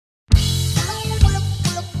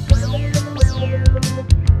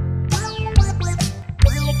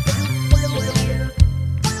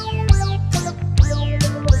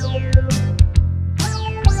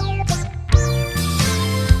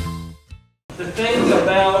the thing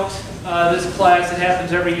about this class that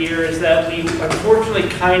happens every year is that we unfortunately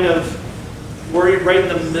kind of were right in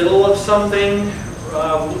the middle of something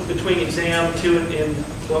between exam 2 and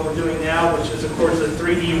what we're doing now, which is of course a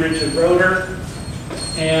 3D rigid rotor.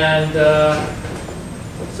 And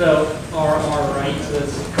so R, right, so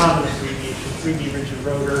that's common abbreviation, 3D rigid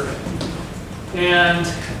rotor. And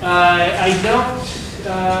I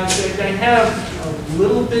have a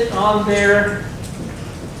little bit on there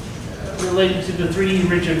related to the 3D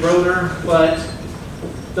rigid rotor, but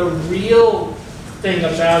the real thing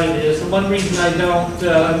about it is, and one reason I'm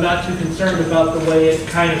not too concerned about the way it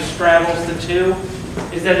kind of straddles the two,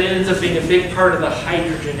 is that it ends up being a big part of the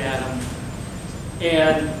hydrogen atom.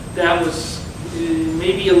 And that was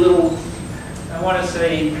maybe a little, I want to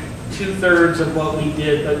say 2/3 of what we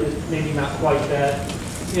did, but maybe not quite that,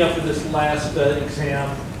 for this last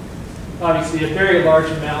exam. Obviously, a very large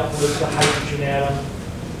amount was the hydrogen atom.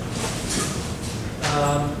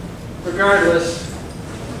 Regardless,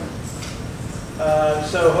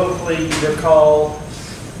 so hopefully you recall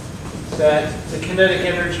that the kinetic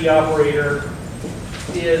energy operator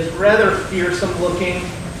is rather fearsome looking,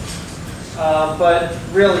 but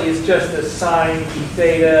really it's just a sine d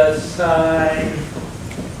theta, sine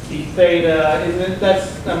d theta. And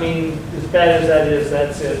that's, I mean, as bad as that is,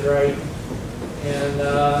 that's it, right?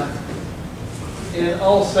 And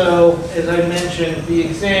also, as I mentioned, the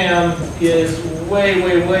exam is way,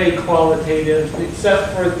 way, way qualitative,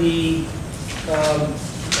 except for the,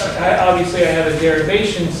 obviously I have a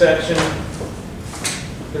derivation section.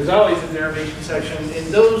 There's always a derivation section, and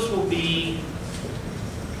those will be,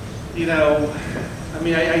 I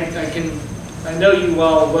mean, I know you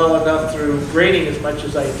all well enough through grading as much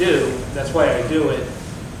as I do. That's why I do it.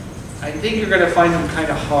 I think you're going to find them kind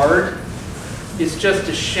of hard. It's just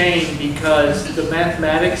a shame because the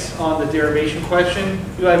mathematics on the derivation question,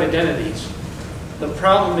 you have identities. The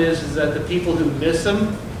problem is that the people who miss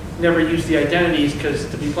them never use the identities because,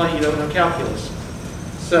 to be blunt, you don't know calculus.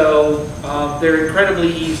 So they're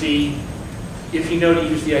incredibly easy if you know to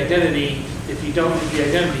use the identity. If you don't use the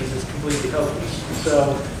identities, it's completely hopeless.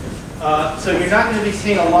 So you're not going to be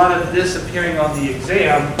seeing a lot of this appearing on the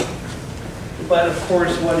exam. But of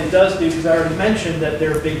course, what it does do, because I already mentioned that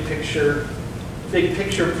they're big picture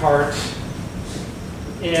parts,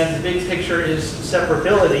 and the big picture is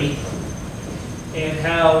separability, and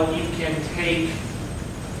how you can take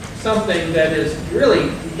something that is really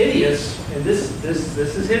hideous, and this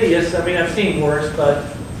is hideous. I mean, I've seen worse, but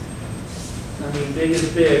I mean, big is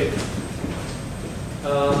big.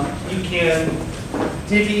 You can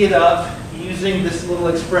divvy it up using this little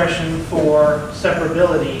expression for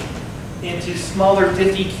separability into smaller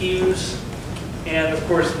diffie-qs. And of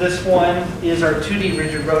course, this one is our 2D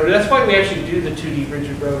rigid rotor. That's why we actually do the 2D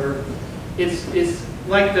rigid rotor. It's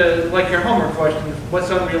like your homework question, what's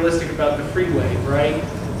unrealistic about the free wave, right?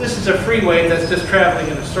 This is a free wave that's just traveling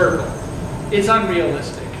in a circle. It's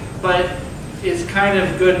unrealistic, but it's kind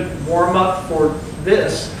of good warm-up for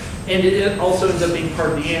this, and it also ends up being part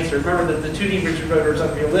of the answer. Remember that the 2D rigid rotor is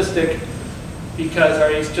unrealistic because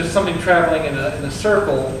it's just something traveling in a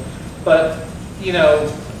circle, but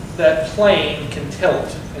that plane can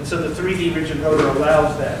tilt, and so the 3D rigid rotor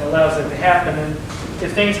allows that to happen. And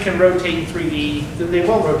if things can rotate in 3D, then they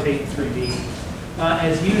will rotate in 3D.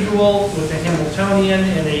 As usual with the Hamiltonian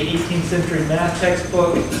in a 18th century math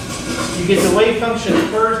textbook, you get the wave function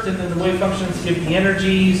first, and then the wave functions give the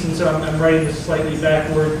energies. And so I'm writing this slightly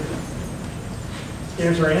backward.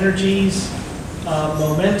 There's our energies,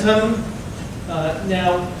 momentum.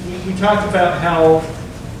 Now we talked about how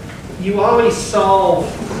you always solve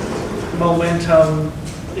momentum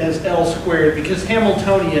as L squared because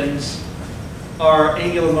Hamiltonians are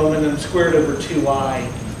angular momentum squared over 2I.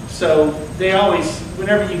 So they always,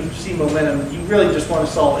 whenever you see momentum, you really just want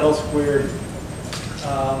to solve L squared.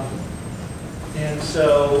 And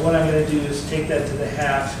so what I'm going to do is take that to the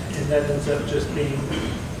half, and that ends up just being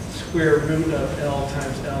square root of L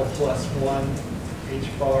times L plus 1 h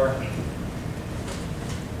bar.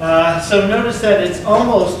 So notice that it's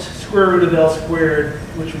almost square root of L squared,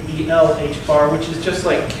 which would be L h bar, which is just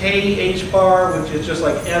like K h bar, which is just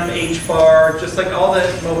like M h bar, just like all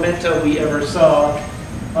the momenta we ever saw.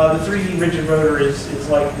 The 3D rigid rotor is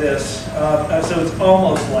like this. So it's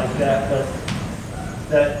almost like that, but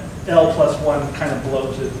that L plus 1 kind of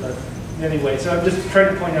blows it. But anyway, so I'm just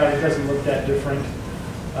trying to point out it doesn't look that different.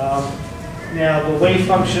 Now the wave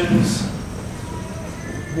functions,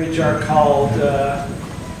 which are called,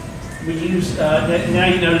 we use, now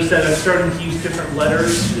you notice that I'm starting to use different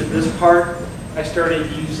letters in this part. I started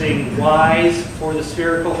using Y's for the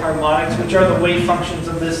spherical harmonics, which are the wave functions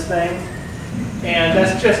of this thing. And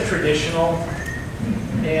that's just traditional.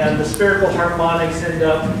 And the spherical harmonics end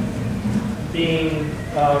up being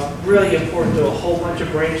really important to a whole bunch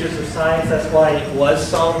of branches of science. That's why it was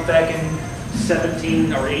solved back in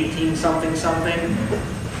 17 or 18 something something.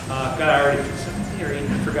 God, I already 17 or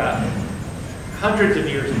 18, I forgot. Hundreds of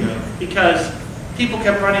years ago, because people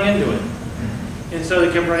kept running into it. And so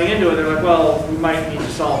they kept running into it. They're like, well, we might need to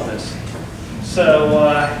solve this. So,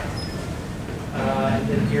 and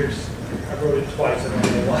then here's, I wrote it twice, I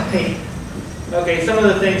don't know why. Okay, some of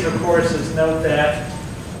the things, of course, is note that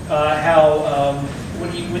how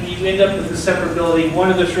when you end up with the separability, one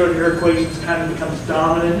of the Schrodinger equations kind of becomes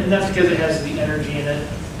dominant, and that's because it has the energy in it.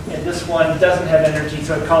 And this one doesn't have energy,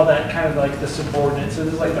 so I call that kind of like the subordinate. So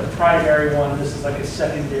this is like the primary one, this is like a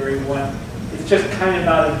secondary one. It's just kind of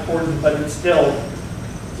not important, but it's still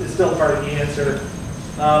part of the answer.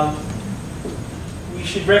 We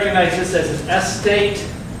should recognize this as an S state.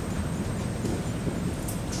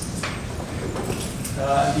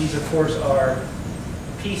 These, of course, are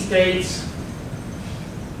P states.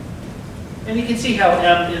 And you can see how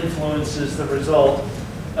M influences the result.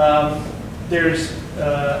 There's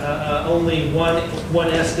only one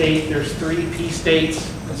S state. There's 3 P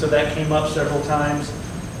states, and so that came up several times.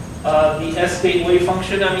 The S state wave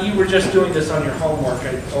function, I mean, you were just doing this on your homework,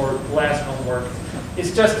 or last homework.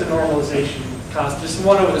 It's just a normalization constant, just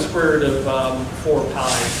 1 over the square root of 4 pi.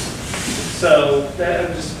 So that,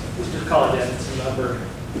 let's just call it that, it's a number.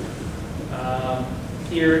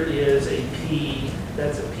 Here is a P,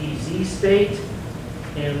 that's a PZ state,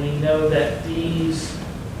 and we know that these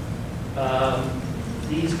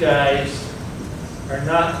guys are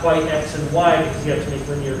not quite X and Y because you have to make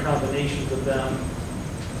linear combinations of them.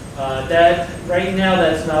 That right now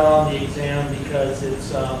that's not on the exam because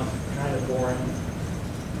it's kind of boring.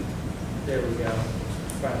 There we go.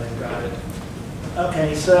 Finally got it.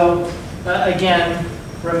 Okay, so again,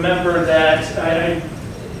 remember that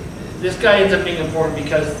this guy ends up being important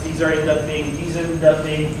because these end up being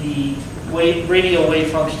the radial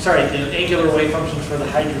wave function. Sorry, the angular wave functions for the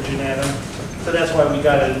hydrogen atom. So that's why we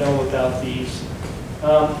got to know about these.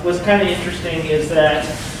 What's kind of interesting is that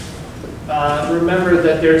remember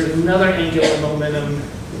that there's another angular momentum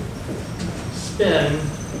spin,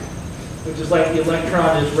 which is like the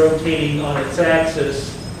electron is rotating on its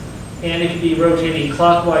axis, and it can be rotating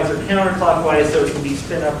clockwise or counterclockwise, so it can be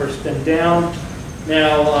spin up or spin down.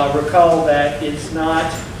 Now recall that it's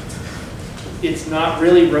not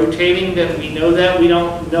really rotating. That we know that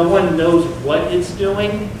no one knows what it's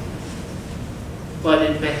doing, but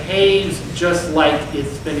it behaves just like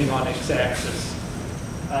it's spinning on its axis.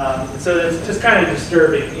 So that's just kind of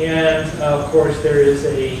disturbing. And of course, there is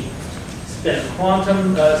a spin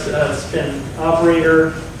quantum, spin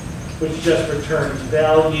operator, which just returns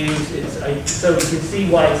values. So you can see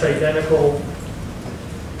why it's identical.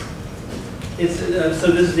 So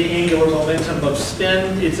this is the angular momentum of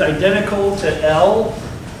spin. It's identical to L,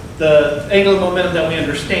 the angular momentum that we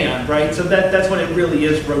understand, right? So that's when it really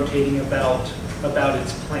is rotating about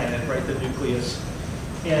its planet, right, the nucleus.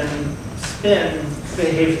 And spin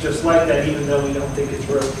behaves just like that, even though we don't think it's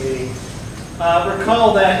rotating.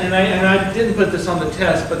 Recall that, and I didn't put this on the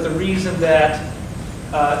test, but the reason that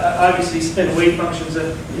obviously spin wave functions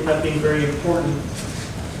end up being very important,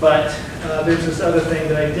 but there's this other thing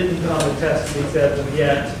that I didn't put on the test exam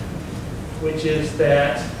yet, which is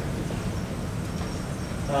that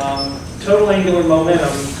total angular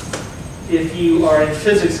momentum, if you are in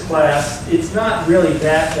physics class, it's not really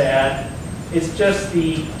that bad. It's just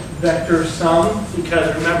the vector sum,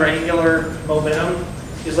 because remember, angular momentum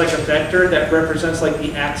is like a vector that represents like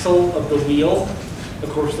the axle of the wheel. Of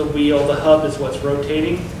course, the wheel, the hub is what's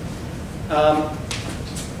rotating.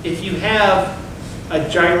 If you have a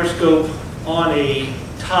gyroscope on a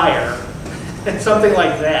tire, something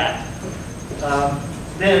like that,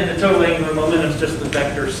 then the total angular momentum is just the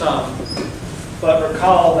vector sum. But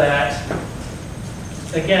recall that,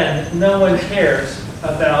 again, no one cares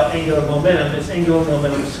about angular momentum. It's angular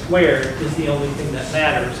momentum squared is the only thing that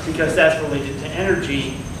matters, because that's related to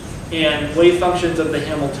energy. And wave functions of the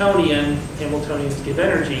Hamiltonians give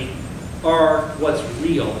energy, are what's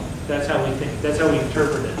real. That's how we think. That's how we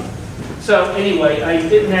interpret it. So anyway, I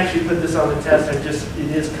didn't actually put this on the test. It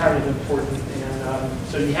is kind of important, and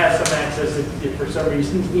so you have some access if for some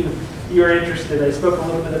reason you're interested. I spoke a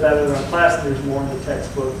little bit about it in class, and there's more in the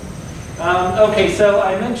textbook. Okay, so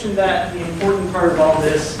I mentioned that the important part of all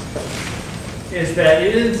this is that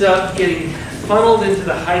it ends up getting funneled into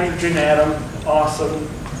the hydrogen atom. Awesome.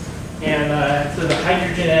 And so the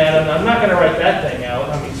hydrogen atom, I'm not going to write that thing out.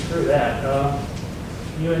 I mean, screw that.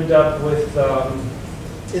 You end up with,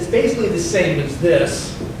 it's basically the same as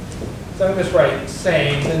this. So I'm just writing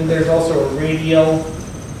same. Then there's also a radial.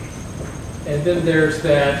 And then there's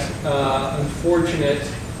that unfortunate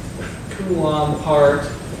Coulomb part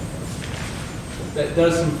that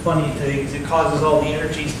does some funny things. It causes all the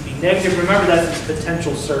energies to be negative. Remember, that's its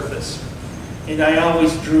potential surface. And I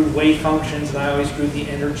always drew wave functions, and I always drew the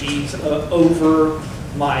energies over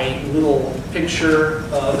my little picture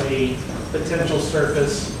of a potential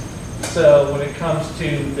surface. So when it comes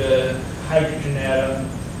to the hydrogen atom,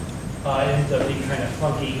 it ends up being kind of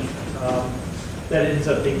funky. That ends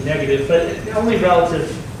up being negative, but only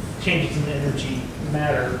relative changes in energy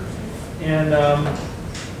matter. And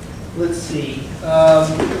let's see,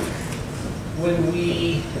 when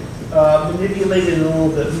we manipulated it a little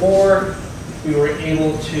bit more, we were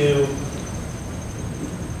able to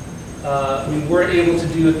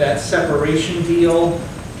do it that separation deal,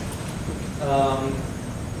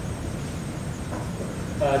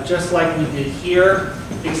 just like we did here,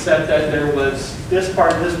 except that there was this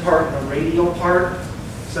part, and a radial part.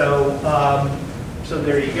 So, so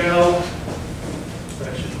there you go. So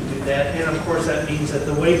I shouldn't do that. And of course, that means that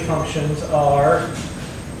the wave functions are,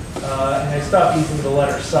 and I stopped using the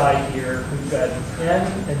letter psi here. We've got N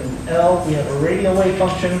and then L. We have a radial wave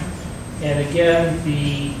function, and again,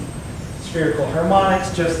 the spherical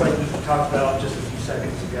harmonics, just like we talked about just a few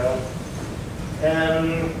seconds ago.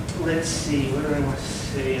 And let's see, what do I want to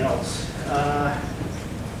say else?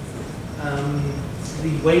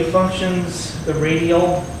 The wave functions, the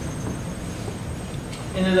radial,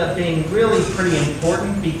 ended up being really pretty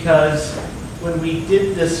important because when we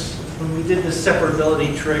did this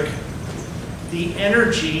separability trick, the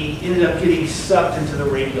energy ended up getting sucked into the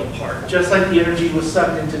radial part. Just like the energy was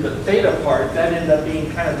sucked into the theta part, that ended up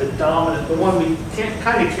being kind of the dominant, the one we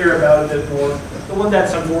kind of care about a bit more, the one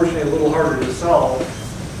that's unfortunately a little harder to solve.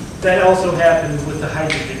 That also happened with the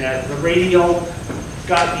hydrogen atom. The radial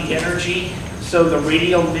got the energy, so the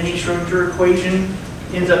radial mini Schrödinger equation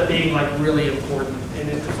ends up being like really important, and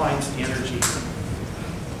it defines the energy.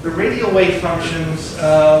 The radial wave functions,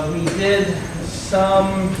 we did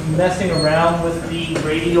some messing around with the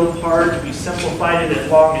radial part. We simplified it at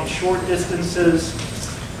long and short distances,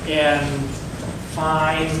 and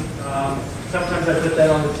fine. Sometimes I put that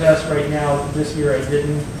on the test. Right now, this year I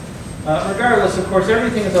didn't. Regardless, of course,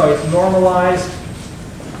 everything is always normalized.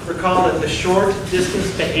 Recall that the short distance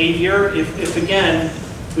behavior, if again,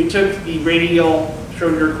 we took the radial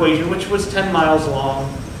Schrödinger equation, which was 10 miles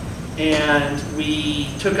long, and we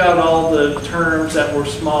took out all the terms that were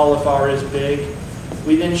small if r is big.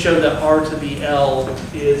 We then showed that r to the L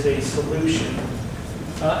is a solution.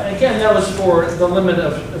 And again, that was for the limit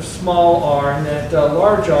of small r, and that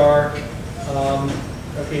large r,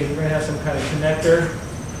 okay, we're going to have some kind of connector.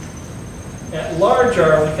 At large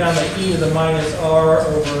r, we found that e to the minus r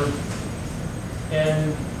over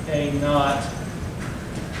n a naught.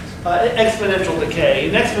 Exponential decay.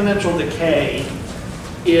 An exponential decay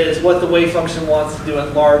is what the wave function wants to do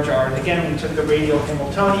at large r. And again, we took the radial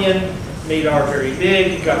Hamiltonian, made r very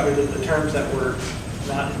big, got rid of the terms that were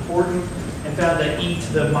not important, and found that e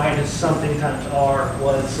to the minus something times r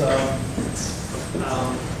was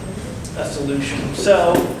a solution.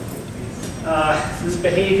 So this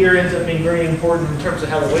behavior ends up being very important in terms of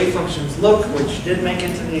how the wave functions look, which did make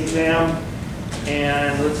it to the exam.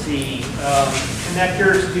 And let's see,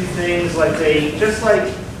 connectors do things like just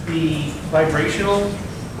like the vibrational.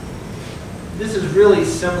 This is really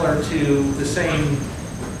similar to the same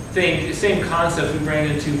thing, the same concept we ran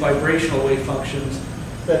into vibrational wave functions.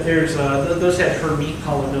 That there's those have Hermite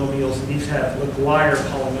polynomials, and these have Laguerre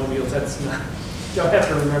polynomials. That's not, you don't have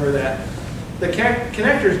to remember that. The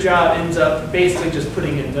connector's job ends up basically just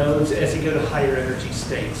putting in nodes as you go to higher energy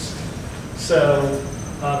states. So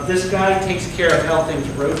this guy takes care of how things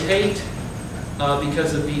rotate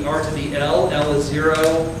because of the r to the L. L is 0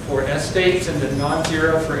 for S states and then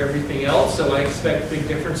non-zero for everything else. So I expect big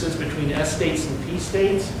differences between S states and P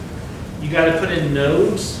states. You got to put in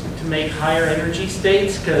nodes to make higher energy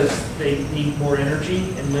states because they need more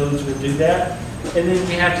energy, and nodes will do that. And then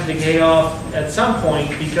we have to decay off at some point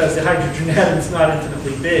because the hydrogen atom is not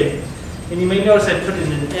infinitely big. And you may notice I put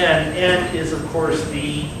in an N. N is, of course,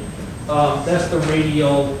 the that's the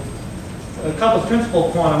radial, a coupled principal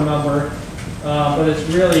quantum number, but it's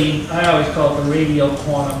really, I always call it the radial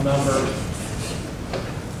quantum number.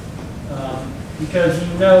 Because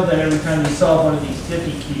you know that every time you solve one of these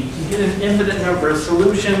 50 cubes, you get an infinite number of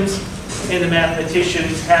solutions, and the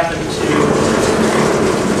mathematicians happen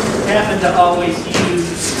to always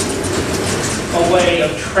use a way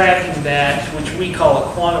of tracking that, which we call a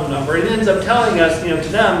quantum number. It ends up telling us, to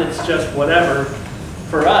them, it's just whatever.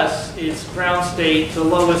 For us, it's ground state, the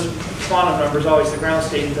lowest quantum number is always the ground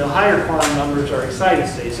state, and the higher quantum numbers are excited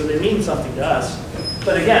state, so they mean something to us.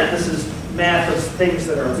 But again, this is math of things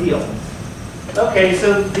that are real. Okay,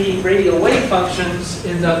 so the radial wave functions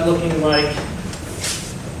end up looking like,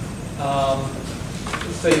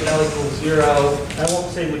 let's say L equals 0. I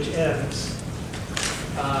won't say which ends.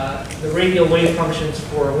 The radial wave functions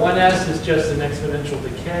for 1s is just an exponential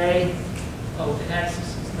decay. Oh, the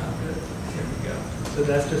axis is not good. Here we go. So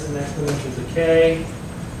that's just an exponential decay.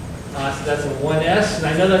 So that's a 1s, and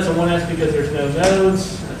I know that's a 1s because there's no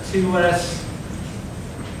nodes. A 2s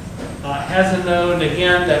has a node, and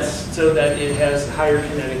again, that's so that it has higher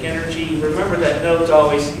kinetic energy. Remember that nodes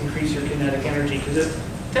always increase your kinetic energy because it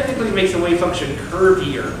technically makes the wave function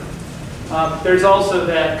curvier. There's also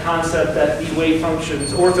that concept that the wave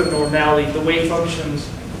functions, orthonormality, the wave functions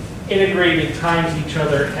integrated times each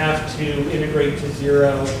other have to integrate to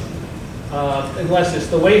 0, unless it's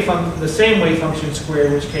the same wave function squared,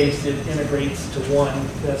 in which case it integrates to 1.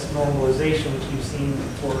 That's normalization, which you've seen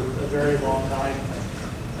for a very long time.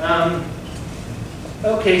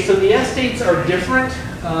 Okay, so the S states are different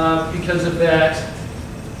because of that,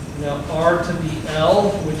 R to the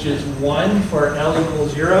L, which is 1 for L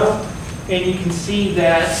equals 0. And you can see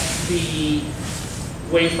that the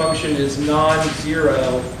wave function is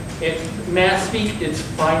non-zero. In math speak, it's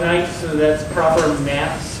finite, so that's proper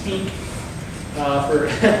math speak. For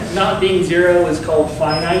not being 0 is called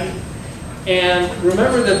finite. And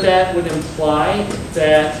remember that that would imply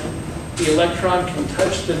that the electron can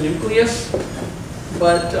touch the nucleus.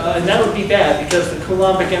 But, and that would be bad because the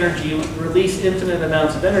Coulombic energy would release infinite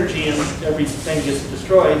amounts of energy and everything gets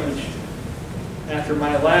destroyed, which after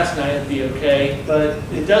my last night it'd be okay. But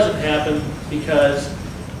it doesn't happen because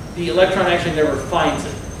the electron actually never finds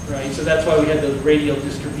it, right? So that's why we had those radial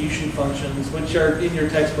distribution functions, which are in your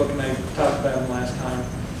textbook, and I talked about them last time.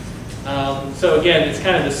 So again, it's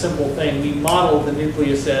kind of a simple thing. We model the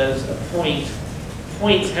nucleus as a point.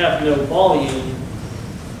 Points have no volume.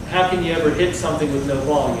 How can you ever hit something with no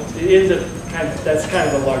volume? It is a that's kind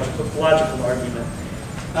of a logical argument.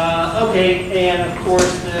 Okay, and of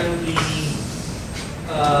course then the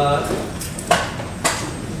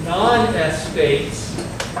non-S states.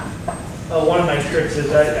 Oh, one of my tricks is,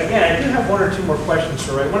 again, I do have one or two more questions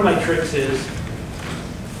to write. One of my tricks is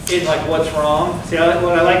like what's wrong. See,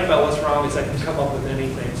 what I like about what's wrong is I can come up with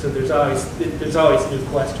anything. So there's always new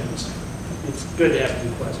questions. It's good to have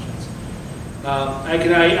new questions.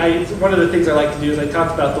 One of the things I like to do is I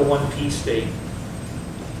talked about the 1p state.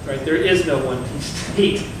 Right, there is no 1p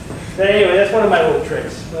state. But anyway, that's one of my little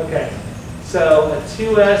tricks. Okay, so a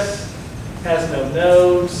 2s has no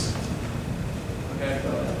nodes. Okay, go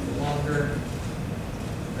a little longer.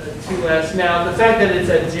 A 2s. Now, the fact that it's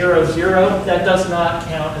at 0, 0, that does not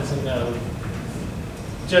count as a node.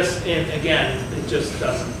 Again, it just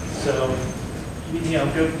doesn't. So,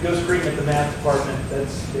 go scream at the math department.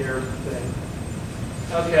 That's their thing.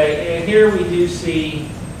 Okay, and here we do see,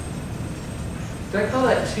 did I call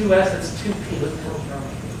that 2s? That's 2p. What the hell's wrong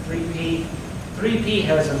with 3p? 3p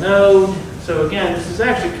has a node. So again, this is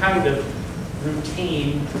actually kind of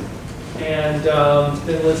routine. And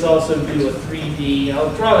then let's also do a 3d.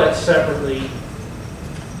 I'll draw that separately.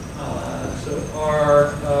 So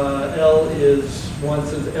L is 1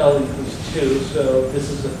 since L equals 2. So this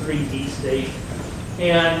is a 3d state.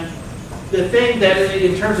 And the thing that,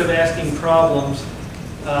 in terms of asking problems,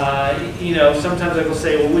 sometimes I will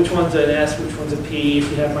say, well, which one's an S, which one's a P? If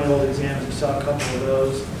you have my old exams, you saw a couple of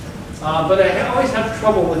those. But I always have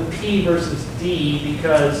trouble with P versus D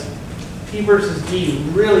because P versus D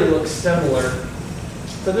really looks similar.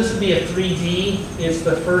 So this would be a 3D. It's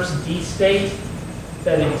the first D state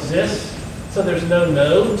that exists. So there's no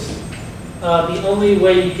nodes. The only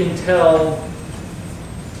way you can tell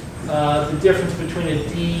the difference between a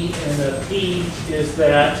D and a P is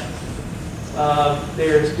that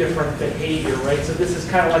there's different behavior, right? So this is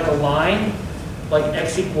kind of like a line, like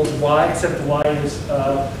x equals y, except y is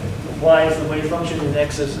the wave function and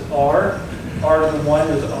x is r. R to the 1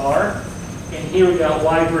 is r. And here we got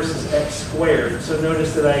y versus x squared. So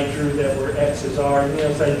notice that I drew that where x is r, and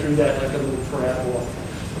notice I drew that like a little parabola.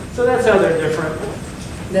 So that's how they're different.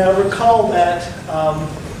 Now recall that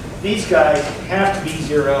these guys have to be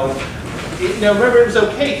 0. Now remember, it was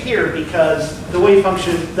okay here because the wave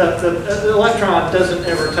function, the electron doesn't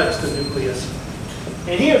ever touch the nucleus.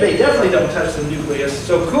 And here they definitely don't touch the nucleus,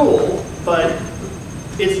 so cool, but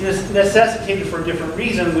it's necessitated for a different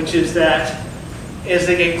reason, which is that as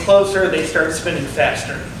they get closer, they start spinning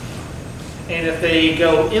faster. And if they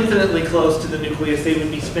go infinitely close to the nucleus, they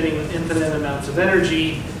would be spinning with infinite amounts of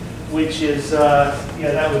energy, which is,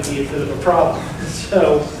 that would be a bit of a problem.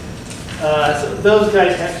 So, So those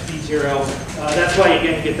guys have to be 0. That's why,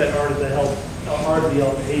 again, you get that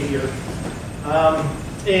RDL behavior.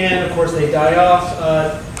 And of course, they die off.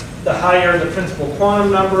 The higher the principal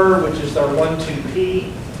quantum number, which is our 1,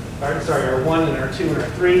 2p, our 1 and our 2 and our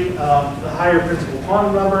 3, the higher principal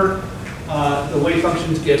quantum number, the wave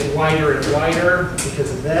functions get wider and wider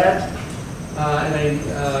because of that.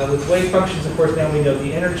 With wave functions, of course, now we know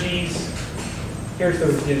the energies. Here's the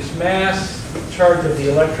reduced mass, charge of the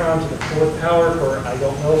electrons to the 4th power for I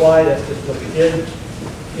don't know why, that's just what we did.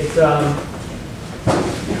 It's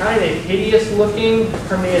kind of hideous looking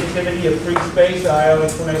permeativity of free space. I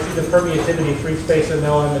always, when I see the permeativity of free space, I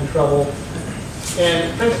know I'm in trouble.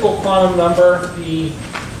 And principal quantum number,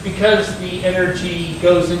 because the energy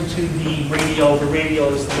goes into the radial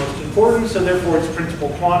is the most important, so therefore its principal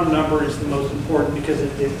quantum number is the most important because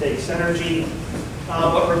it dictates energy.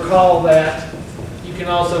 But recall that you can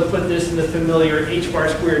also put this in the familiar h bar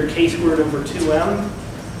squared k squared over 2m.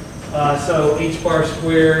 So h bar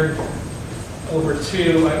squared over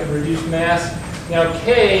 2, I can reduce mass. Now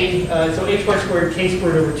k, so h bar squared k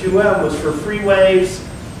squared over 2m was for free waves.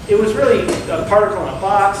 It was really a particle in a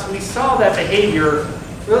box. We saw that behavior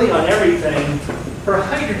really on everything. For a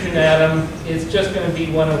hydrogen atom, it's just going to be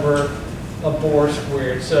 1 over a Bohr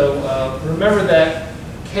squared. So remember that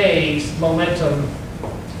k's, momentum,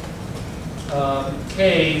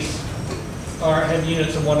 k's have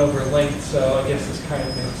units of 1 over length, so I guess this kind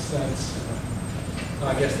of makes sense.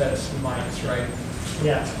 I guess that's minus, right?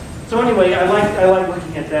 Yeah. So anyway, I like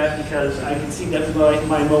looking at that because I can see that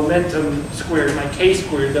my momentum squared, my k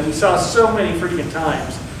squared, that we saw so many freaking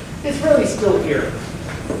times. It's really still here.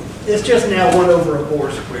 It's just now 1 over a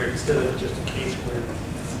Bohr squared instead of just a k squared.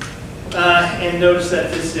 And notice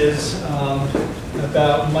that this is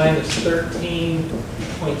about minus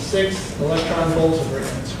 13.6 electron volts over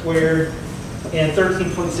n squared. And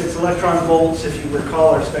 13.6 electron volts, if you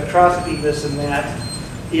recall our spectroscopy, this and that,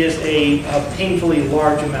 is a painfully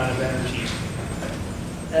large amount of energy.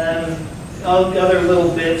 All the other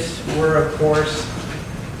little bits were, of course,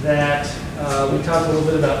 that we talked a little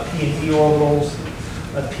bit about p and d orbitals.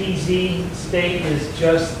 A pz state is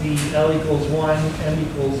just the L equals 1, m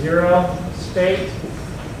equals 0 state,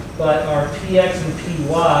 but our px and py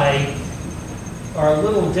are a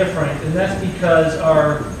little different, and that's because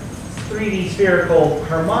our 3D spherical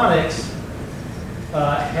harmonics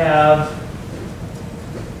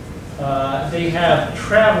they have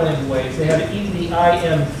traveling waves. They have e to the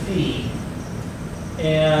im phi,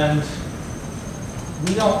 and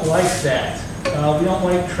we don't like that. We don't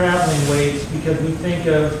like traveling waves because we think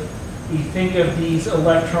of these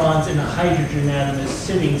electrons in a hydrogen atom as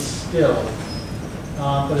sitting still.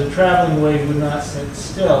 But a traveling wave would not sit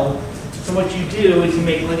still. So what you do is you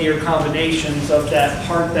make linear combinations of that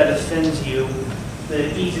part that offends you.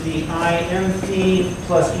 The e to the im phi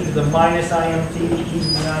plus e to the minus im phi, e to the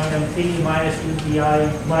im phi minus e to the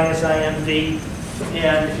minus im phi.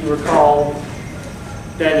 And if you recall,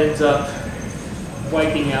 that ends up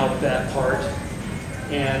wiping out that part.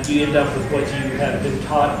 And you end up with what you have been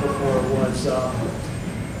taught before was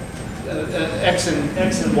x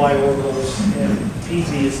and y orbitals, and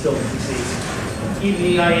pz is still pz. E to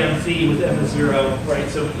the im phi with m is 0, right?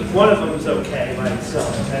 So if one of them is okay by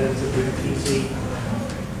itself, that ends up being pz.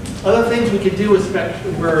 Other things we could do with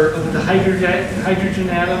the hydrogen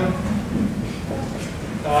atom,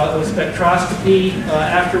 with spectroscopy.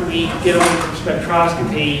 After we get away from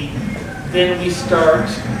spectroscopy, then we start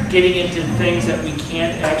getting into things that we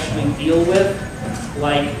can't actually deal with,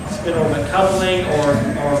 like spin orbit coupling or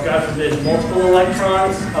God forbid, multiple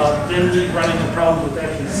electrons. Then we run into problems with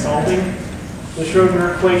actually solving the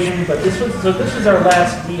Schrodinger equation. But this was our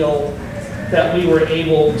last deal that we were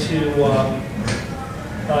able to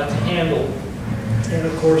handle. And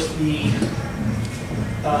of course,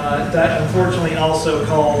 that unfortunately also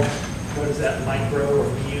called, what is that, micro or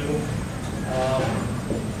mu?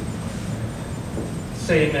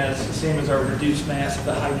 Same as our reduced mass of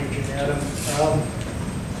the hydrogen atom.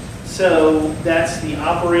 So that's the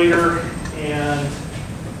operator, and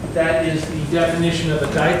that is the definition of a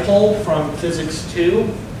dipole from physics 2.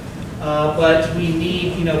 But we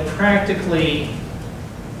need, practically,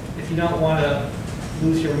 if you don't want to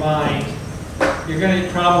lose your mind, you're going to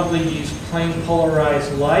probably use plane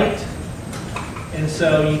polarized light, and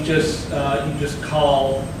so you just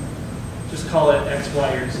call it X,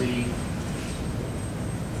 Y, or Z.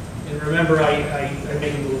 And remember, I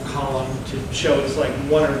made a little column to show it's like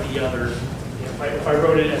one or the other. If I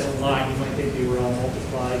wrote it as a line, you might think they were all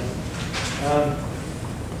multiplied.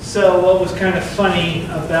 So what was kind of funny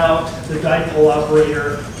about the dipole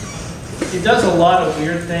operator, it does a lot of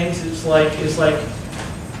weird things. It's like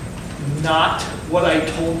not what I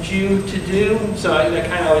told you to do. So that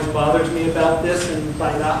kind of always bothers me about this, and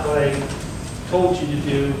by not what I told you to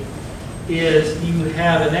do is you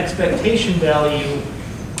have an expectation value,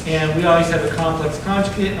 and we always have a complex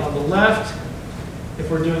conjugate on the left. If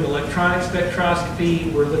we're doing electronic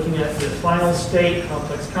spectroscopy, we're looking at the final state,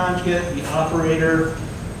 complex conjugate, the operator.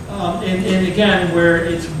 And again, where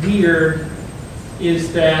it's weird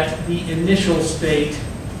is that the initial state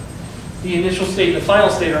and the final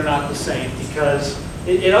state are not the same, because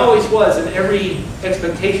it always was in every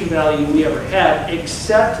expectation value we ever had,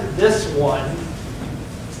 except this one,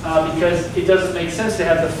 because it doesn't make sense to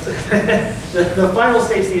have the final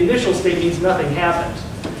state, the initial state means nothing happened.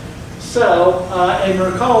 So, and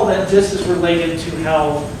recall that this is related to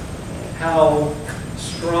how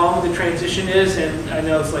strong the transition is, and I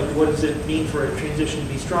know it's like, what does it mean for a transition to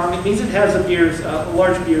be strong? It means it has a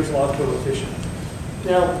large Beer's law coefficient.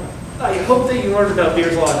 Now, I hope that you learned about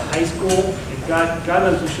Beer's law in high school, and God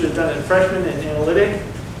knows you should have done it in freshman and analytic.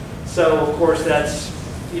 So, of course, that's,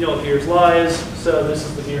 you know what Beer's law is, so this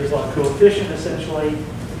is the Beer's law coefficient, essentially.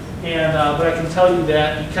 And, but I can tell you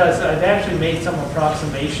that because I've actually made some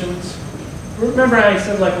approximations. Remember I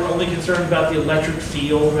said like we're only concerned about the electric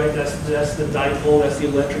field, right? That's the dipole, that's the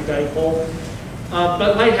electric dipole.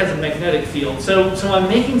 But light has a magnetic field. So I'm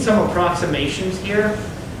making some approximations here,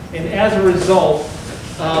 and as a result,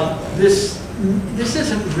 this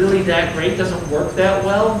isn't really that great, doesn't work that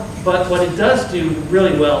well, but what it does do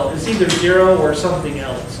really well is either 0 or something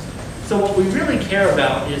else. So what we really care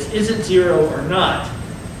about is it 0 or not?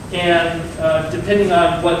 And depending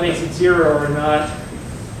on what makes it 0 or not,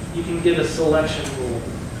 you can get a selection rule.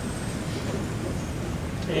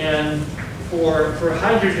 And for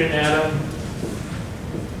hydrogen atom,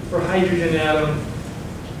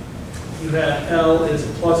 you have L is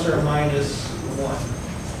plus or minus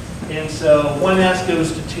 1. And so 1s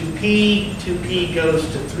goes to 2p, 2p goes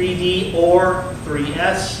to 3d or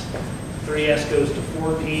 3s, 3s goes to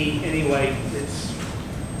 4p. Anyway,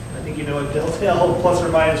 I think you know what delta L plus or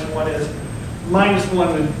minus 1 is. Minus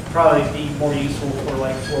 1 would probably be more useful for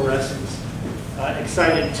like fluorescence.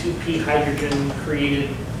 Excited 2p hydrogen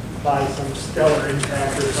created by some stellar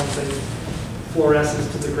impact or something, fluorescence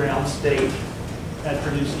to the ground state that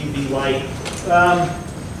produced UV light.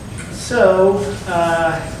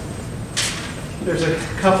 There's a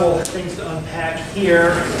couple things to unpack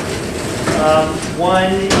here.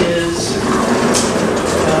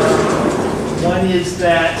 One is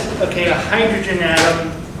that, okay, a hydrogen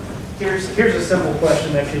atom, here's a simple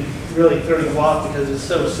question that could really throw you off because it's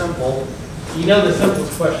so simple. You know the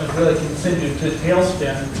simplest questions really can send you to a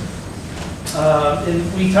tailspin.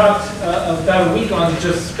 And we talked about a week on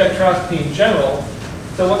just spectroscopy in general.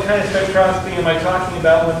 So what kind of spectroscopy am I talking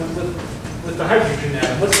about with the hydrogen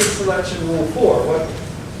atom? What's the selection rule for?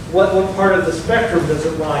 What part of the spectrum does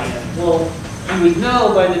it lie in? Well, you would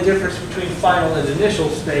know by the difference between final and initial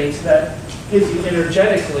states that gives you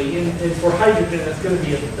energetically, and for hydrogen it's going to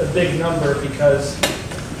be a big number because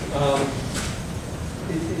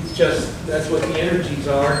it's just, that's what the energies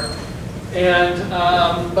are. And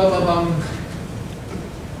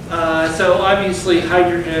so obviously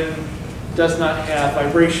hydrogen does not have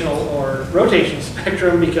vibrational or rotation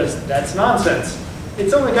spectrum because that's nonsense.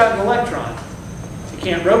 It's only got an electron. It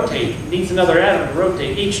can't rotate. It needs another atom to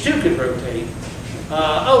rotate. H2 could rotate.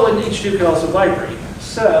 And H2 could also vibrate.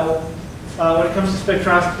 So when it comes to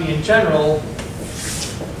spectroscopy in general,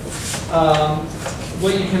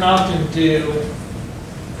 what you can often do,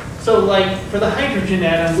 so like for the hydrogen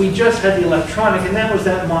atom, we just had the electronic, and that was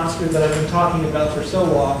that monster that I've been talking about for so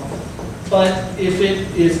long. But if it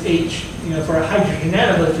is for a hydrogen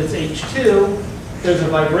atom, if it's H2, there's a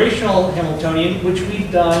vibrational Hamiltonian, which we've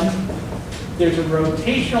done. There's a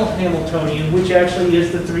rotational Hamiltonian, which actually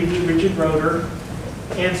is the 3D rigid rotor.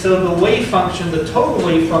 And so the wave function, the total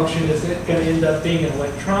wave function, is going to end up being an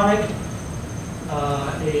electronic.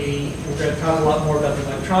 We're going to talk a lot more about the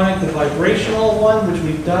electronic, the vibrational one, which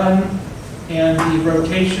we've done, and the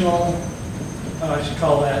rotational. I should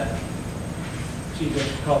call that. Geez, I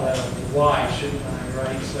should call that a Y, shouldn't I?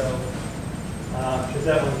 Right? So, because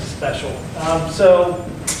that one's special. And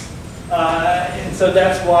so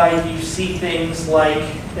that's why you see things like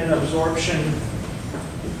an absorption.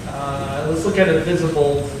 Let's look at a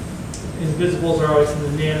visible. Invisibles are always in the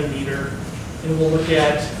nanometer. And we'll look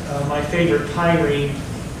at my favorite pyrene.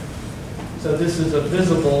 So this is a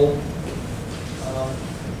visible,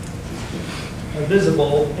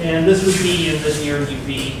 and this would be in the near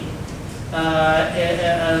UV.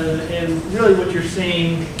 And really what you're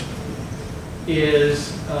seeing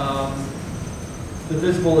is the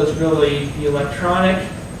visible is really the electronic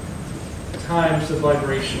times the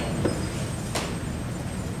vibrational.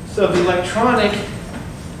 So the electronic,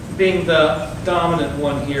 being the dominant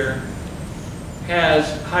one here,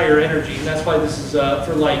 has higher energy, and that's why this is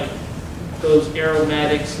for like those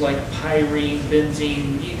aromatics like pyrene,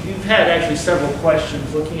 benzene. You've had actually several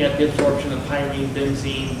questions looking at the absorption of pyrene,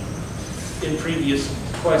 benzene in previous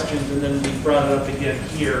questions, and then we brought it up again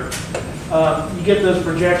here. You get those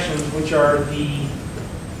projections, which are the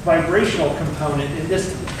vibrational component, and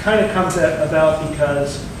this kind of comes about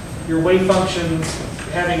because your wave functions,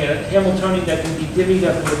 having a Hamiltonian that can be divvied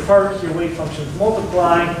up into parts, your wave functions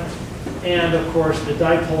multiply, and of course the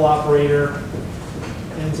dipole operator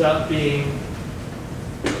ends up being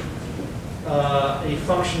a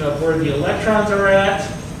function of where the electrons are at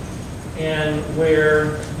and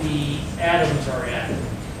where the atoms are at.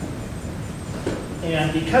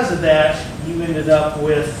 And because of that, you ended up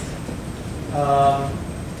with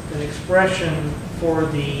an expression for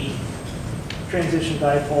the transition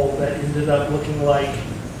dipole that ended up looking like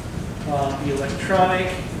the electronic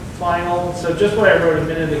final. So just what I wrote a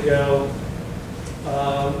minute ago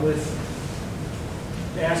with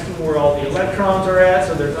asking where all the electrons are at.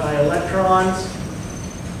 So there's I electrons.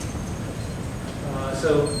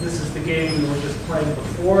 So this is the game we were just playing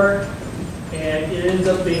before. And it ends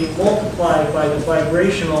up being multiplied by the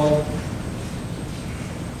vibrational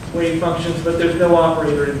wave functions, but there's no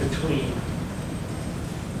operator in between.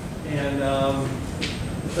 And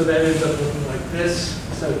so that ends up looking like this.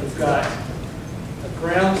 So you've got a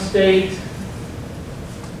ground state,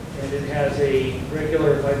 and it has a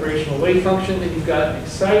regular vibrational wave function. Then you've got an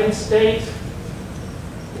excited state,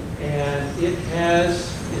 and it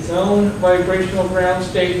has its own vibrational ground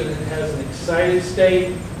state, and it has an excited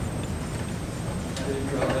state. I didn't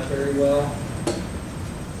draw that very well.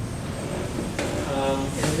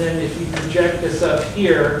 And then if you project this up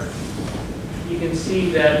here, you can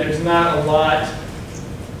see that there's not a lot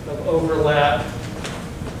of overlap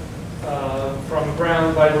from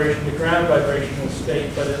ground vibration to ground vibrational state,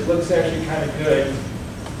 but it looks actually kind of good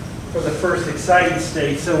for the first excited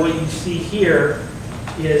state. So what you see here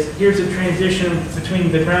is here's a transition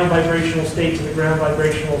between the ground vibrational state to the ground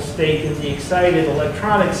vibrational state in the excited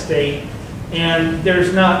electronic state, and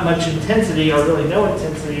there's not much intensity, or really no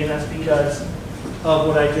intensity, and that's because of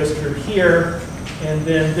what I just drew here. And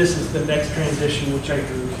then this is the next transition, which I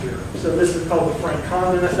drew here. So this is called the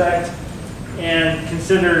Franck-Condon effect, and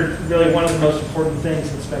considered really one of the most important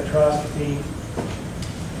things in spectroscopy.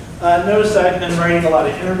 Notice I've been writing a lot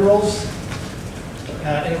of integrals.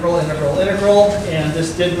 Integral, and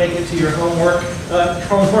this did make it to your homework. It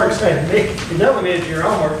definitely made it to your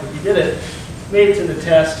homework if you did it. Made it to the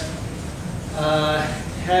test.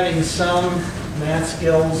 Having some math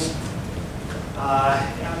skills.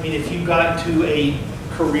 I mean, if you got into a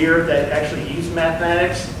career that actually used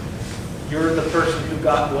mathematics, you're the person who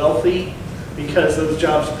got wealthy because those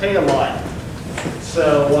jobs pay a lot.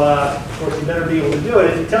 So, of course, you better be able to do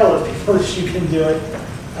it if you tell those people that you can do it.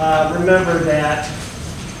 Remember that,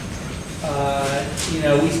 you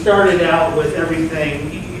know, we started out with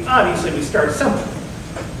everything. Obviously, we started simple.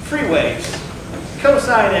 Free waves,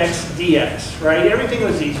 cosine x dx, right? Everything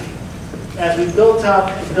was easy. As we built up,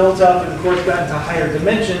 and of course got into higher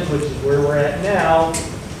dimensions, which is where we're at now,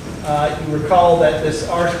 you recall that this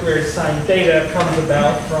r squared sine theta comes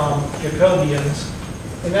about from Jacobians,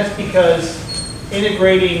 and that's because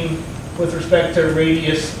integrating with respect to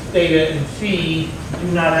radius, theta, and phi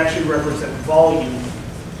do not actually represent volume.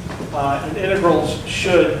 And integrals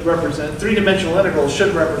should represent, three-dimensional integrals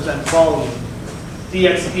should represent volume.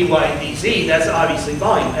 dx, dy, and dz, that's obviously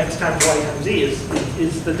volume. X times y times z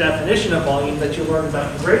is the definition of volume that you learned about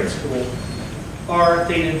in grade school. R,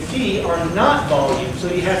 theta, and phi are not volume, so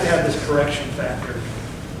you have to have this correction factor.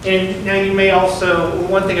 And now you may also,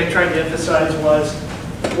 one thing I tried to emphasize was,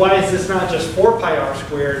 why is this not just 4 pi r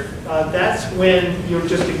squared? That's when you're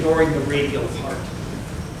just ignoring the radial part.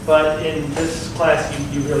 But in this class,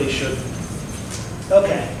 you really shouldn't.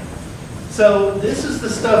 Okay. So this is the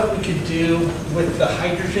stuff we could do with the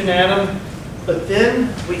hydrogen atom, but then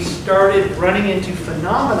we started running into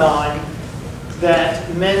phenomenon that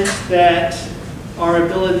meant that our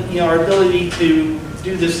ability to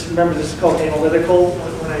do this, remember this is called analytical,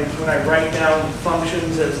 when I write down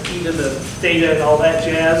functions as e to the theta and all that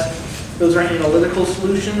jazz, those are analytical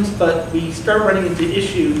solutions, but we start running into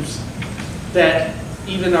issues that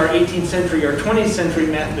even our 18th century or 20th century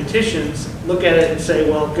mathematicians look at it and say,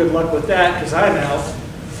 well, good luck with that, because I'm out.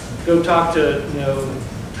 Go talk to, you know,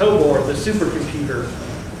 Tobor, the supercomputer.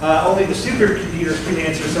 Only the supercomputers can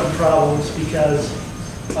answer some problems because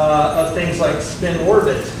of things like spin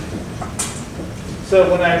orbit. So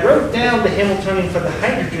when I wrote down the Hamiltonian for the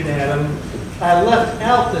hydrogen atom, I left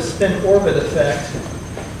out the spin orbit effect,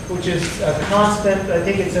 which is a constant, I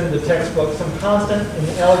think it's in the textbook, some constant in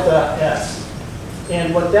L dot S.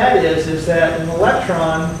 And what that is that an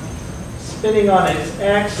electron spinning on its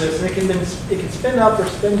axis, and it can spin up or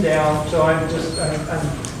spin down, so I'm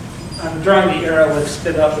drawing the arrow with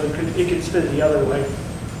spin up, but it could spin the other way.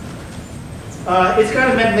 It's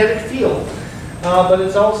got a magnetic field, but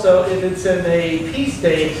it's also, if it's in a p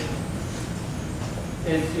state,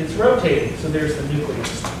 it's rotating, so there's the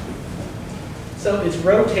nucleus. So it's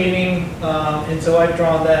rotating, and so I've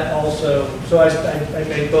drawn that also. So I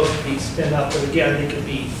made both of these spin up, but again, they could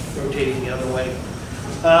be rotating the other way.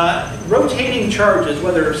 Rotating charges,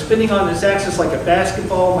 whether spinning on this axis like a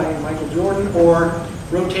basketball, like Michael Jordan, or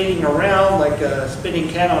rotating around like a spinning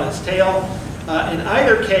cat on its tail. In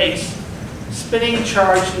either case, spinning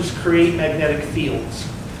charges create magnetic fields.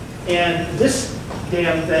 And this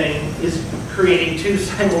damn thing is creating two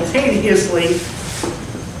simultaneously.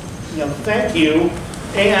 Thank you.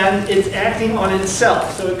 And it's acting on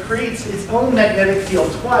itself. So it creates its own magnetic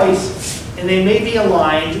field twice, and they may be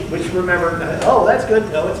aligned, which remember, oh, that's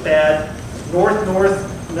good, no, it's bad. North,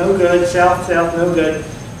 north, no good. South, south, no good.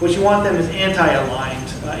 What you want them is anti-aligned,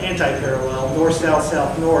 anti-parallel, north, south,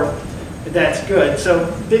 south, north. That's good. So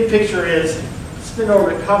big picture is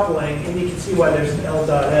spin-orbit coupling, and you can see why there's an L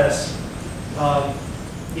dot S,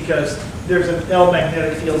 because there's an L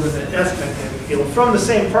magnetic field and an S magnetic field from the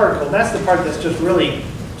same particle. And that's the part that's just really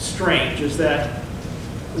strange, is that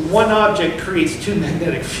one object creates two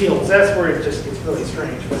magnetic fields. That's where it just gets really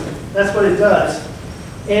strange. But that's what it does.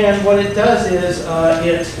 And what it does is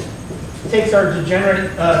it takes our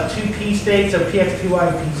degenerate 2p states of px, py,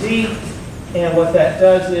 and pz. And what that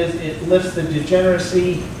does is it lifts the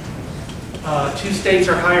degeneracy. Two states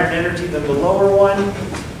are higher in energy than the lower one.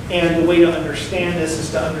 And the way to understand this is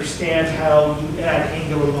to understand how you add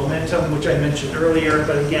angular momentum, which I mentioned earlier.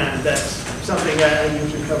 But again, that's something that I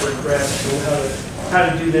usually cover in grad school, how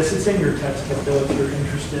to do this. It's in your textbook, though, if you're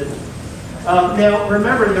interested. Now,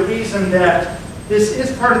 remember the reason that this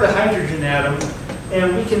is part of the hydrogen atom,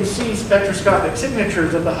 and we can see spectroscopic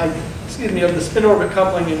signatures of the spin-orbit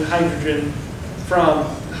coupling in hydrogen from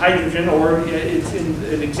hydrogen, or it's in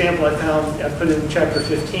an example I found, I put in chapter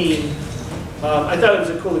 15. I thought it was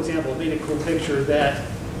a cool example. It made a cool picture that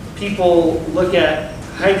people look at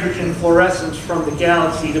hydrogen fluorescence from the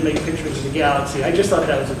galaxy to make pictures of the galaxy. I just thought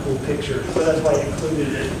that was a cool picture, so that's why I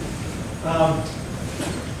included it.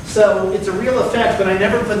 So it's a real effect, but I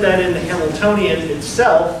never put that in the Hamiltonian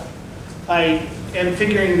itself. I am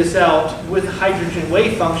figuring this out with hydrogen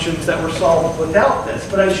wave functions that were solved without this,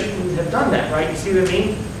 but I shouldn't have done that, right? You see what I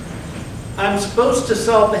mean? I'm supposed to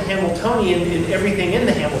solve the Hamiltonian in everything in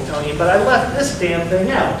the Hamiltonian, but I left this damn thing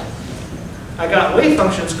out. I got wave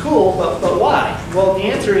functions, cool, but why? Well, the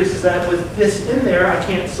answer is that with this in there, I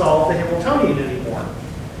can't solve the Hamiltonian anymore.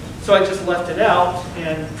 So I just left it out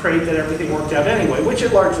and prayed that everything worked out anyway, which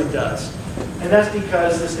it largely does. And that's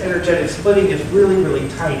because this energetic splitting is really, really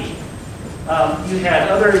tiny. You had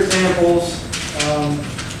other examples,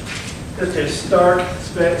 such as Stark,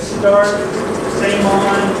 Samon,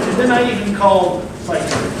 and then I even called like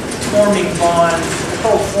forming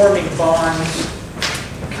bonds,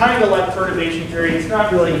 kind of like perturbation theory. It's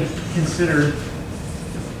not really considered.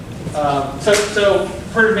 So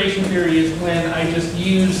perturbation theory is when I just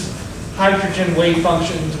use hydrogen wave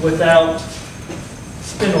functions without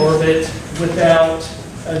spin orbit, without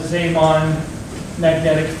a Zeeman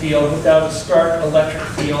magnetic field, without a Stark electric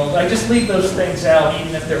field. I just leave those things out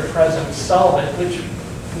even if they're present and solve it, which,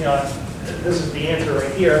 this is the answer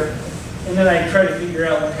right here. And then I try to figure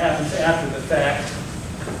out what happens after the fact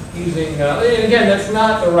using, and again, that's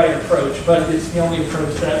not the right approach, but it's the only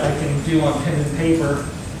approach that I can do on pen and paper.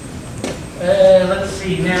 Let's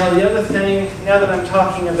see, now the other thing, now that I'm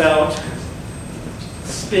talking about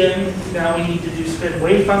spin, now we need to do spin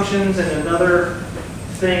wave functions, and another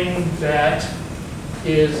thing that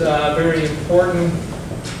is very important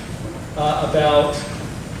about,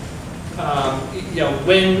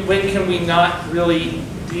 when can we not really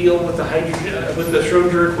deal with the hydrogen, with the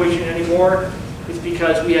Schrodinger equation anymore? It's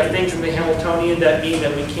because we have things in the Hamiltonian that mean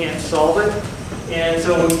that we can't solve it. And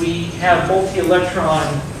so when we have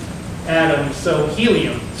multi-electron atoms, so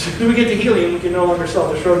helium, when we get to helium, we can no longer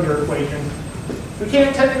solve the Schrodinger equation. We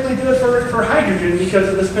can't technically do it for hydrogen because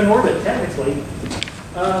of the spin orbit, technically.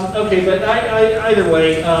 Okay, but either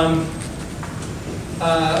way,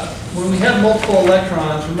 when we have multiple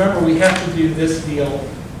electrons, remember we have to do this deal.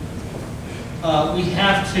 We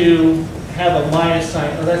have to have a minus sign.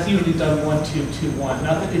 Oh, that's usually done 1, 2, 2, 1.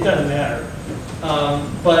 Not that it doesn't matter.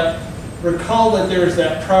 But recall that there's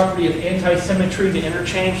that property of anti-symmetry to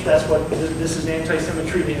interchange. That's what this is,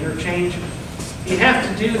 anti-symmetry to interchange. You have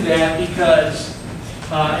to do that because,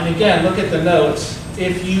 and again, look at the notes.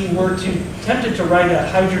 If you were tempted to write a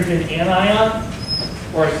hydrogen anion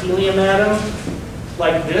or a helium atom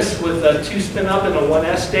like this with a 2 spin up and a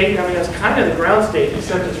 1s state, I mean, that's kind of the ground state,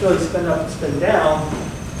 except it's really spin up and spin down.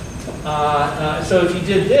 So if you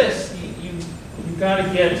did this, you've got to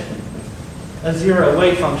get a 0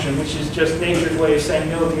 wave function, which is just nature's way of saying,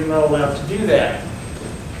 no, you're not allowed to do that.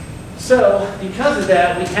 So because of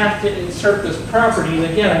that, we have to insert this property. And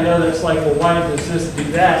again, I know that's like, well, why does this do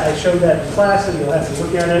that? I showed that in class, and you'll have to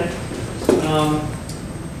look at it.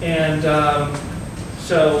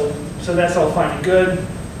 So that's all fine and good.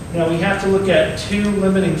 Now we have to look at 2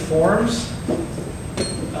 limiting forms.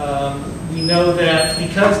 We know that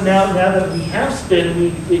because now that we have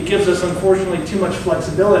spin, it gives us unfortunately too much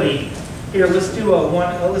flexibility. Here, let's do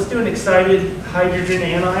an excited hydrogen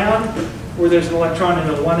anion where there's an electron in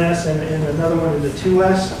a 1s and another one in the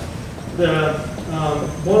 2s. The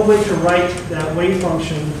one way to write that wave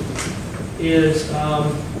function is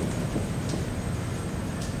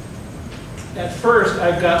at first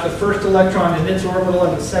I've got the first electron in its orbital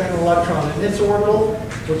and the second electron in its orbital,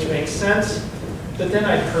 which makes sense. But then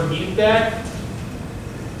I permute that,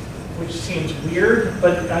 which seems weird,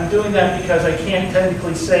 but I'm doing that because I can't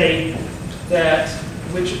technically say that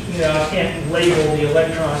I can't label the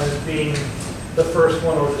electron as being the first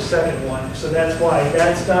one or the second one. So that's why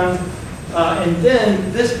that's done. And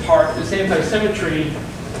then this part, this anti-symmetry,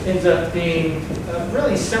 ends up being a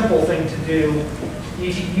really simple thing to do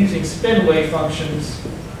using spin wave functions.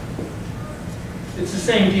 It's the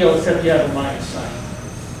same deal except you have a minus sign.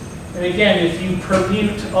 And again, if you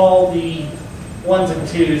permute all the 1s and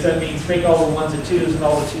 2s, that means make all the 1s and 2s and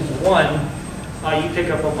all the 2s a 1, you pick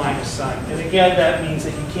up a minus sign. And again, that means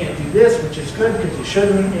that you can't do this, which is good because you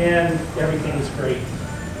shouldn't, and everything is great.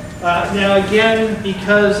 Now again,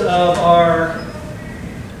 because of our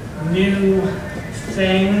new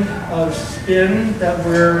thing of spin that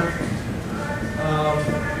we're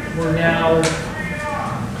now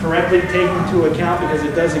correctly taking into account because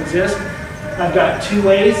it does exist, I've got 2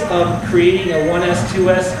 ways of creating a 1s,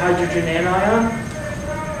 2s hydrogen anion.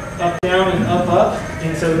 Up, down, and up, up,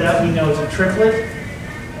 and so that we know is a triplet.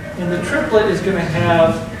 And the triplet is going to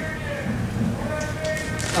have,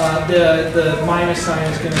 the minus sign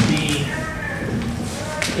is going to be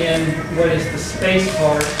in what is the space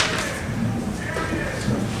part.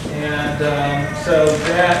 And so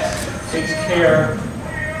that takes care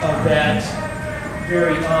of that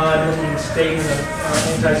very odd looking statement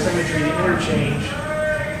of anti-symmetry to interchange.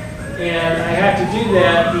 And I have to do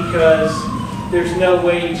that because there's no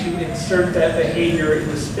way to insert that behavior in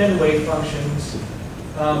the spin wave functions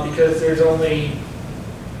because you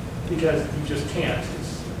just can't.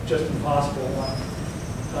 It's just impossible.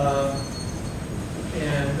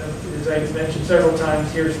 And as I've mentioned several times,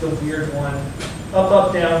 here's the weird one. Up,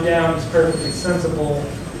 up, down, down is perfectly sensible,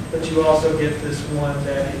 but you also get this one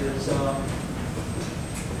that is,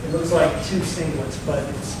 it looks like 2 singlets, but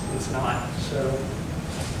it's not.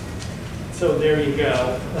 So there you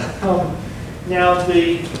go. Now,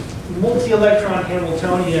 the multi-electron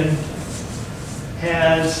Hamiltonian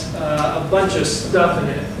has a bunch of stuff in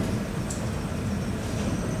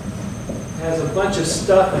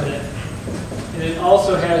it. And it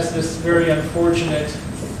also has this very unfortunate,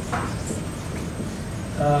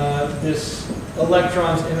 this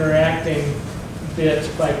electrons interacting bit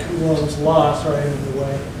by Coulomb's law, sorry, I'm in the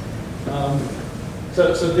way.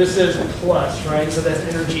 So this is plus, right? So that's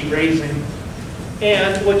energy raising.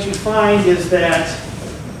 And what you find is that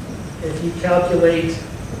if you calculate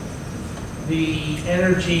the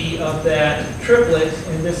energy of that triplet,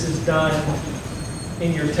 and this is done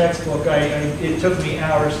in your textbook, it took me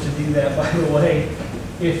hours to do that, by the way.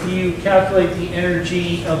 If you calculate the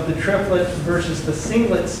energy of the triplet versus the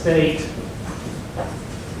singlet state,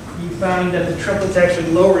 you find that the triplet's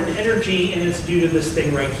actually lower in energy, and it's due to this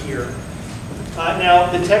thing right here. Now,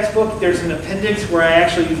 the textbook, there's an appendix where I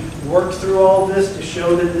actually worked through all of this to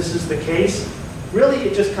show that this is the case. Really,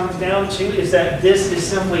 it just comes down to is that this is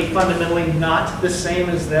simply fundamentally not the same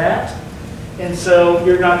as that. And so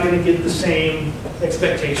you're not going to get the same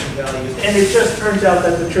expectation values. And it just turns out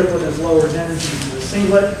that the triplet is lower in energy than the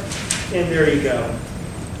singlet. And there you go.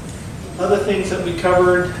 Other things that we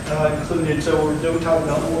covered included, so we're talking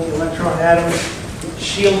about multi-electron atoms,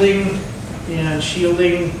 shielding, and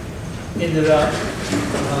shielding ended up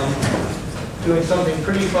doing something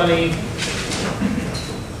pretty funny.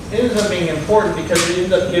 It ended up being important because it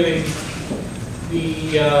ended up giving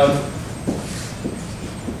the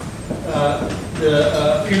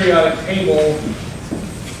periodic table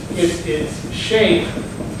its shape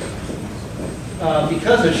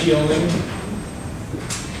because of shielding.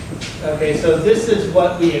 Okay, so this is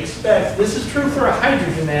what we expect. This is true for a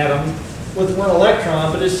hydrogen atom with one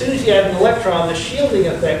electron, but as soon as you add an electron, the shielding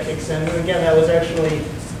effect kicks in. And again, that was actually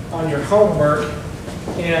on your homework,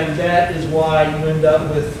 and that is why you end up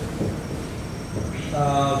with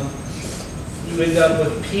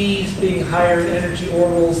P's being higher in energy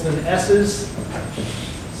orbitals than S's.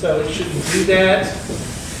 So it shouldn't do that.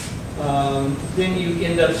 Then you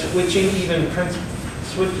end up switching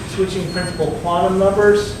switching principal quantum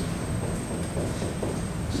numbers.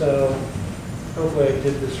 So hopefully I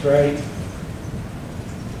did this right.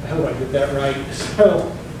 I hope I did that right.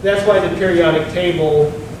 So that's why the periodic table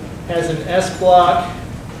has an S block.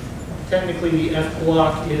 Technically the F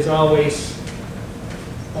block is always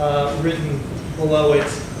written below it,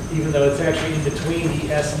 even though it's actually in between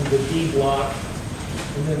the S and the D block.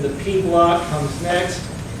 And then the P block comes next.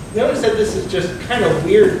 Notice that this is just kind of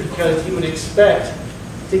weird because you would expect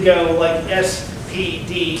to go like S, P,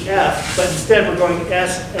 D, F, but instead we're going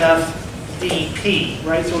S, F, D, P,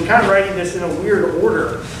 right? So we're kind of writing this in a weird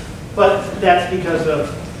order, but that's because of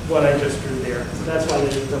what I just drew there. So that's why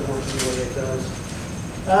it ends up working the way it does.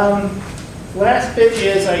 Last bit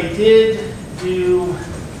is I did do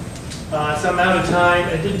some amount of time,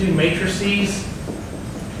 I did do matrices.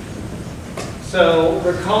 So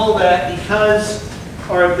recall that because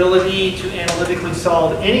our ability to analytically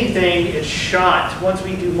solve anything is shot, once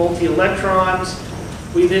we do multi-electrons,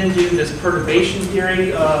 we then do this perturbation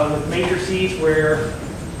theory with matrices where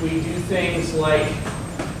we do things like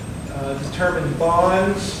determine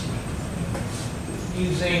bonds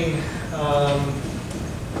using,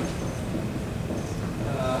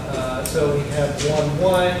 so we have 1,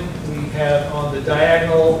 1, we have on the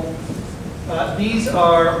diagonal. These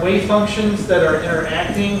are wave functions that are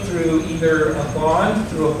interacting through either a bond,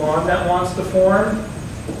 that wants to form,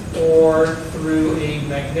 or through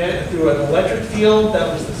an electric field.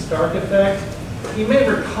 That was the Stark effect. You may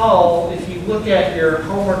recall, if you look at your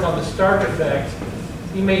homework on the Stark effect,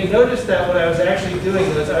 you may notice that what I was actually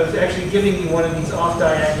doing was I was actually giving you one of these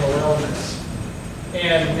off-diagonal elements.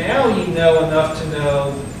 And now you know enough to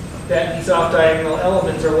know that these off-diagonal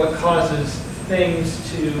elements are what causes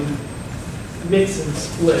things to mix and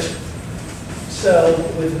split. So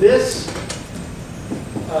with this,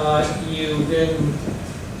 you then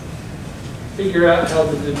figure out how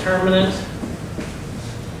the determinant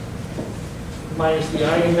minus the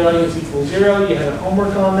eigenvalues equals 0. You had a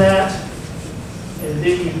homework on that. And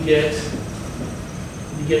then you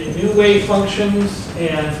get new wave functions,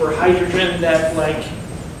 and for hydrogen that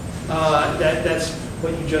that's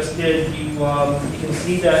what you just did. You can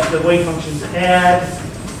see that the wave functions add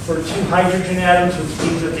for two hydrogen atoms, which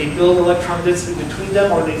means that they build electron density between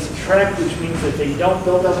them, or they subtract, which means that they don't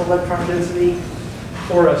build up electron density.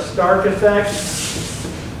 For a Stark effect,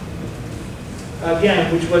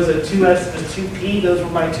 again, which was a 2s and a 2p, those were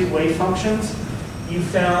my two wave functions. You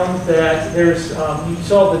found that there's, you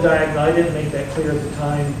solved the diagonal, I didn't make that clear at the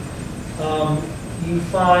time. You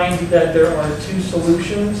find that there are two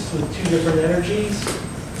solutions with two different energies.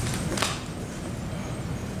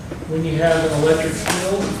 When you have an electric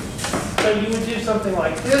field. So you would do something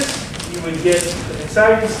like this. You would get an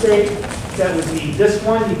excited state, that would be this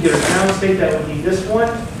one. You get a ground state, that would be this one.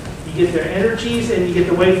 You get their energies, and you get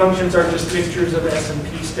the wave functions are just mixtures of S and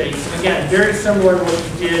P states. Again, very similar to what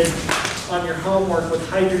you did on your homework with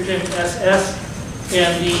hydrogen SS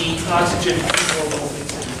and the oxygen orbital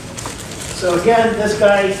mixing. So again, this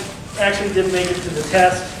guy actually didn't make it to the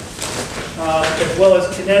test, as well as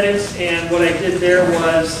kinetics. And what I did there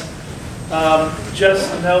was just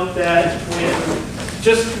note that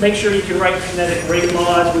just make sure you can write kinetic rate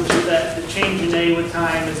laws, which is that the change in A with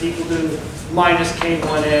time is equal to minus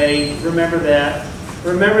K1A. Remember that.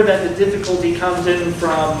 Remember that the difficulty comes in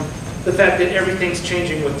from the fact that everything's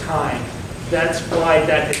changing with time. That's why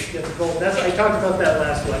that gets difficult. I talked about that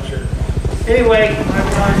last lecture. Anyway, I'm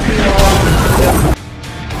on too long.